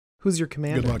Who's your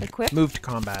commander? Good luck. Equip. Move to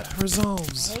combat.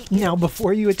 Resolves. Right. Now,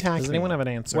 before you attack Does me, anyone have an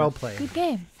answer? well played. Good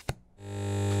game.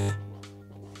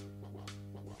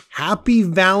 Happy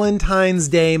Valentine's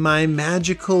Day, my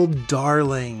magical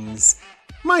darlings.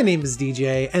 My name is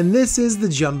DJ, and this is the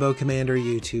Jumbo Commander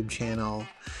YouTube channel.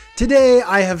 Today,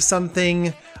 I have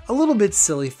something a little bit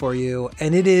silly for you,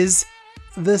 and it is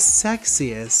the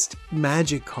sexiest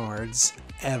magic cards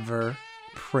ever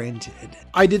printed.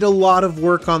 I did a lot of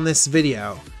work on this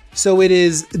video, so it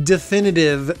is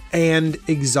definitive and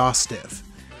exhaustive.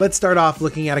 Let's start off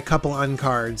looking at a couple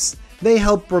uncards. They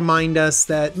help remind us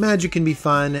that magic can be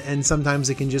fun and sometimes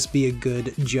it can just be a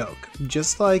good joke,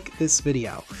 just like this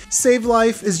video. Save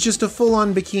Life is just a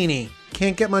full-on bikini.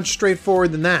 Can't get much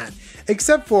straightforward than that,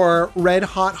 except for Red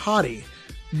Hot Hottie.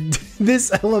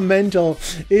 This elemental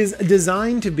is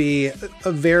designed to be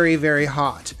very, very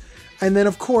hot. And then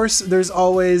of course, there's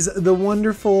always the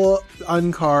wonderful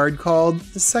uncard called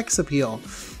Sex Appeal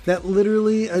that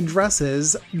literally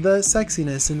addresses the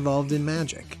sexiness involved in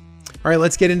magic. All right,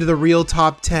 let's get into the real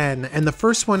top 10. And the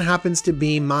first one happens to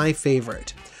be my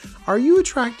favorite. Are you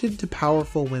attracted to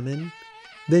powerful women?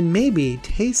 Then maybe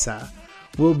Teysa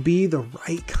will be the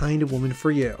right kind of woman for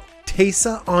you.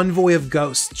 Teysa, Envoy of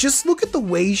Ghosts. Just look at the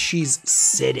way she's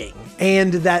sitting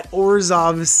and that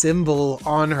Orzhov symbol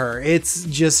on her. It's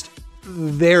just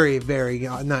very, very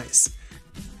nice.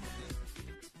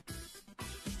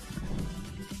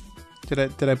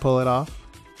 Did I pull it off?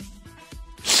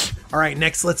 All right,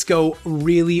 next let's go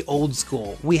really old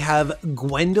school. We have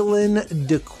Gwendolyn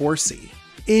de Courcy.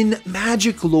 In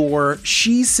magic lore,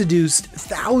 she seduced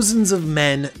thousands of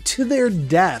men to their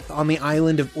death on the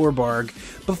island of Orbarg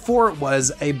before it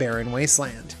was a barren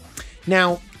wasteland.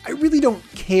 Now, I really don't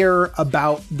care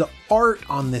about the art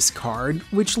on this card,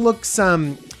 which looks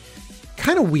kind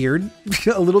of weird,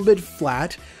 a little bit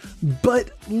flat,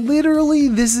 but literally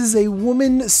this is a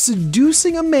woman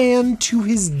seducing a man to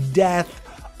his death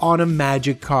on a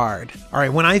magic card. All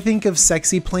right, when I think of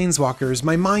sexy planeswalkers,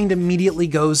 my mind immediately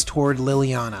goes toward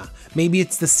Liliana. Maybe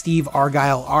it's the Steve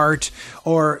Argyle art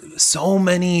or so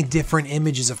many different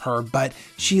images of her, but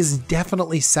she is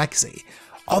definitely sexy.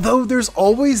 Although there's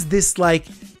always this like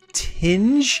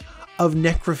tinge of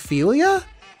necrophilia,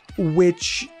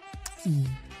 which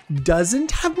doesn't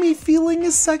have me feeling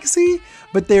as sexy,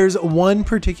 but there's one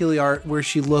particular art where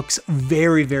she looks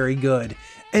very, very good.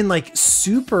 And like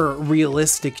super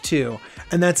realistic too.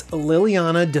 And that's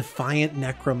Liliana Defiant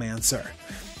Necromancer.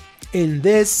 In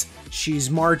this, she's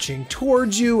marching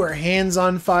towards you, her hands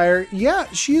on fire. Yeah,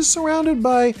 she is surrounded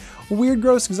by weird,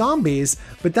 gross zombies,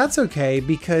 but that's okay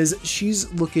because she's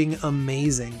looking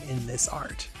amazing in this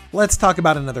art. Let's talk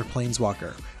about another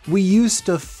planeswalker. We used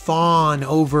to fawn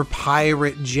over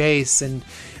Pirate Jace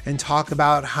and talk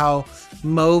about how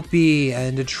mopey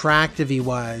and attractive he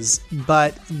was,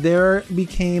 but there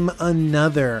became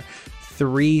another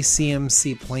 3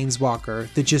 CMC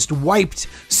planeswalker that just wiped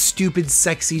stupid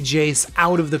sexy Jace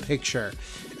out of the picture.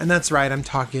 And that's right, I'm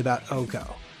talking about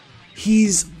Oko.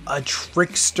 He's a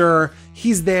trickster.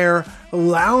 He's there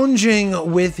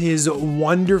lounging with his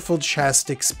wonderful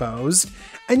chest exposed.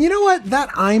 And you know what? That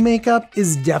eye makeup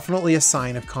is definitely a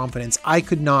sign of confidence. I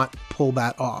could not pull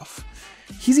that off.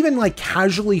 He's even like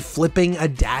casually flipping a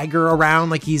dagger around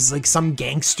like he's like some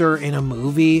gangster in a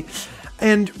movie.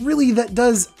 And really that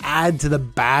does add to the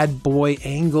bad boy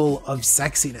angle of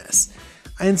sexiness.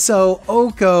 And so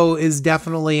Oko is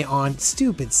definitely on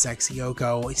stupid sexy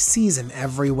Oko. He sees him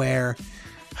everywhere.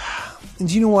 And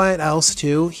do you know what else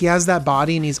too? He has that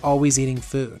body and he's always eating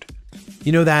food.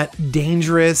 You know, that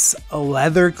dangerous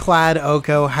leather-clad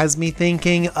Oko has me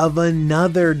thinking of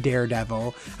another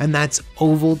Daredevil, and that's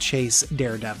Oval Chase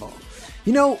Daredevil.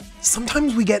 You know,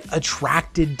 sometimes we get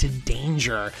attracted to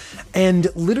danger,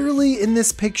 and literally in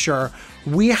this picture,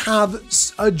 we have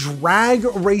a drag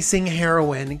racing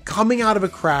heroine coming out of a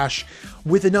crash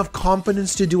with enough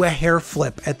confidence to do a hair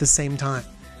flip at the same time.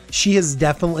 She has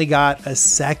definitely got a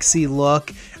sexy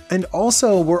look. And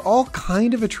also, we're all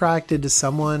kind of attracted to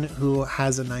someone who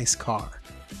has a nice car.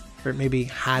 Or maybe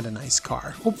had a nice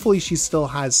car. Hopefully she still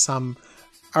has some.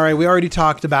 All right, we already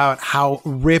talked about how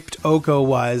ripped Oko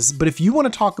was. But if you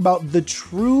want to talk about the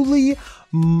truly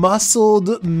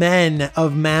muscled men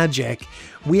of Magic,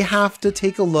 we have to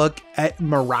take a look at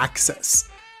Meraxes.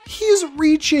 He's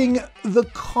reaching the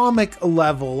comic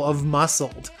level of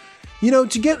muscled. You know,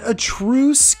 to get a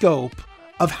true scope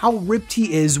of how ripped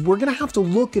he is, we're gonna have to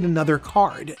look at another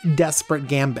card, Desperate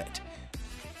Gambit.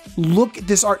 Look at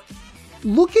this art.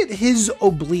 Look at his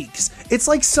obliques. It's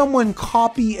like someone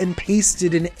copy and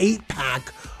pasted an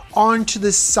 8-pack onto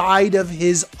the side of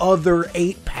his other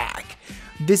 8-pack.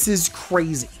 This is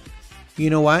crazy. you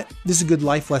know what? This is a good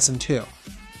life lesson too.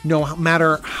 No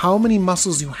matter how many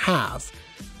muscles you have,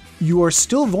 you are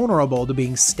still vulnerable to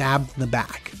being stabbed in the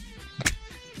back.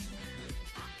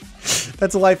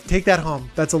 That's a life, take that home.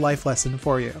 That's a life lesson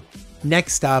for you.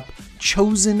 Next up,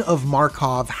 Chosen of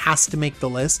Markov has to make the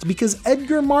list because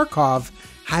Edgar Markov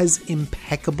has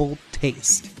impeccable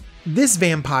taste. This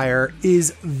vampire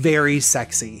is very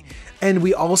sexy, and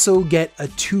we also get a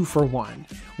 2-for-1.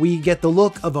 We get the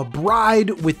look of a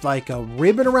bride with like a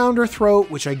ribbon around her throat,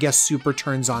 which I guess super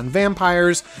turns on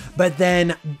vampires, but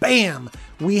then bam,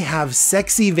 we have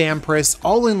sexy vampiress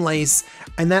all in lace,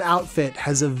 and that outfit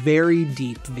has a very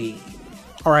deep V.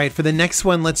 All right, for the next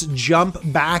one, let's jump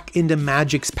back into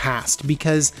magic's past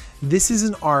because this is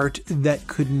an art that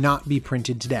could not be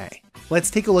printed today.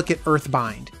 Let's take a look at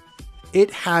Earthbind.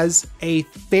 It has a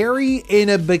fairy in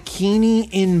a bikini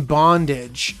in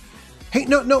bondage. Hey,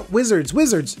 no,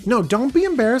 wizards. No, don't be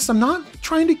embarrassed. I'm not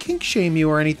trying to kink shame you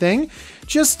or anything.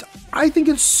 Just, I think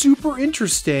it's super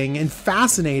interesting and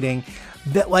fascinating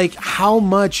that like how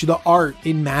much the art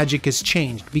in magic has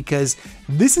changed because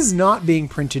this is not being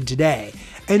printed today.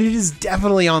 And it is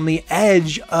definitely on the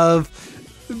edge of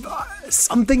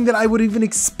something that I would even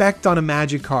expect on a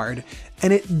magic card.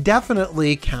 And it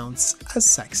definitely counts as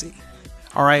sexy.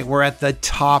 All right, we're at the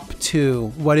top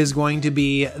 2. What is going to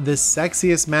be the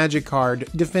sexiest magic card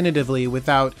definitively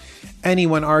without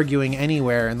anyone arguing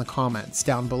anywhere in the comments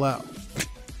down below?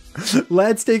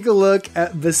 Let's take a look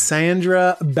at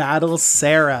Vissandra Battle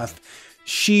Seraph.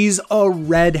 She's a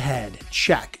redhead,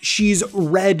 check. She's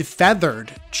red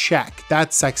feathered, check.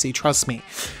 That's sexy, trust me.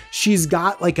 She's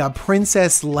got like a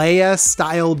Princess Leia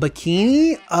style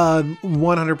bikini,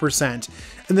 100%.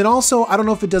 And then also, I don't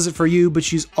know if it does it for you, but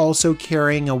she's also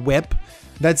carrying a whip.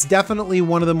 That's definitely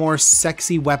one of the more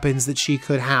sexy weapons that she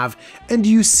could have. And do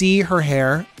you see her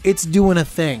hair? It's doing a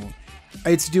thing.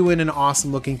 It's doing an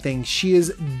awesome looking thing. She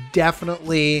is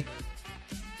definitely,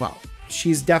 well,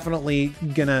 she's definitely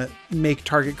gonna make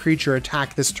target creature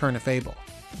attack this turn of Fable.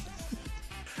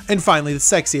 And finally, the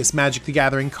sexiest Magic the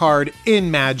Gathering card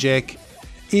in Magic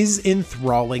is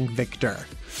Enthralling Victor.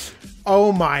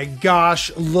 Oh my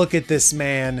gosh, look at this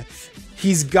man.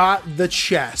 He's got the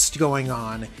chest going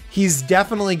on. He's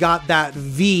definitely got that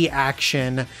V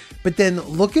action, but then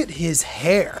look at his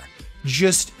hair.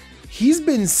 Just, he's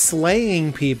been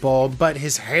slaying people, but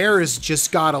his hair has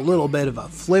just got a little bit of a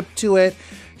flip to it.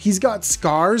 He's got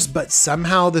scars, but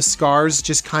somehow the scars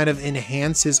just kind of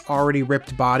enhance his already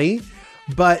ripped body.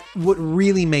 But what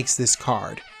really makes this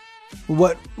card,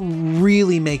 what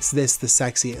really makes this the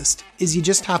sexiest, is you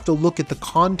just have to look at the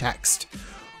context.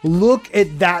 Look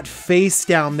at that face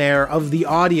down there of the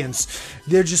audience.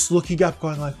 They're just looking up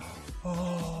going like,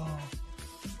 oh,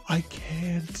 I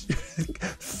can't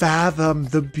fathom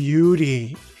the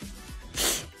beauty.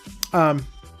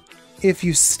 If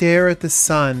you stare at the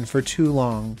sun for too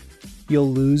long,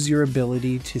 you'll lose your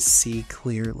ability to see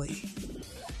clearly.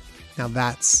 Now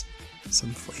that's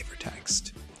some flavor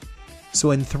text.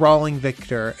 So Enthralling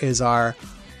Victor is our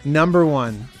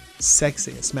 #1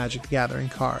 sexiest Magic the Gathering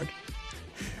card.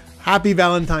 Happy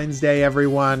Valentine's Day,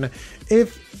 everyone.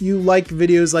 If you like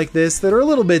videos like this that are a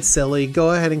little bit silly,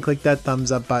 go ahead and click that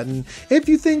thumbs up button. If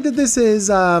you think that this is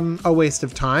a waste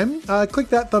of time, click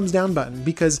that thumbs down button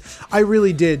because I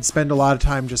really did spend a lot of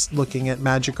time just looking at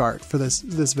magic art for this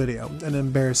video, an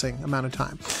embarrassing amount of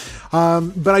time.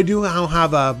 But I do now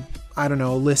have a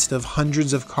list of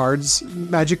hundreds of cards,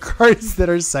 magic cards that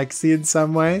are sexy in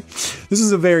some way. This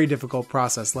is a very difficult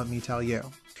process, let me tell you.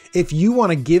 If you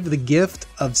want to give the gift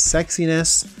of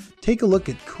sexiness, take a look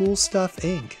at Cool Stuff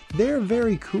Inc. They're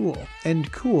very cool, and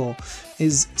cool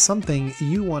is something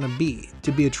you want to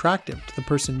be attractive to the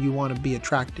person you want to be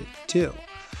attracted to.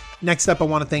 Next up, I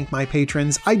want to thank my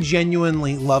patrons. I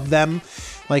genuinely love them,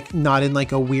 like not in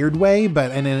like a weird way,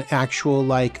 but in an actual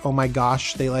like, oh my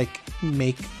gosh, they like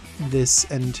make this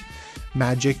and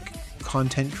magic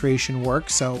content creation work.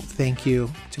 So thank you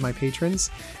to my patrons,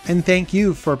 and thank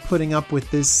you for putting up with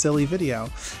this silly video.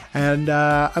 And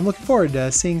I'm looking forward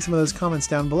to seeing some of those comments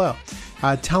down below.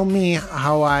 Tell me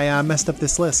how I messed up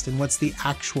this list and what's the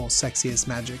actual sexiest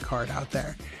magic card out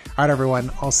there. All right,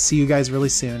 everyone, I'll see you guys really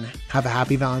soon. Have a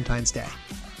happy Valentine's Day.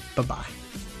 Bye-bye.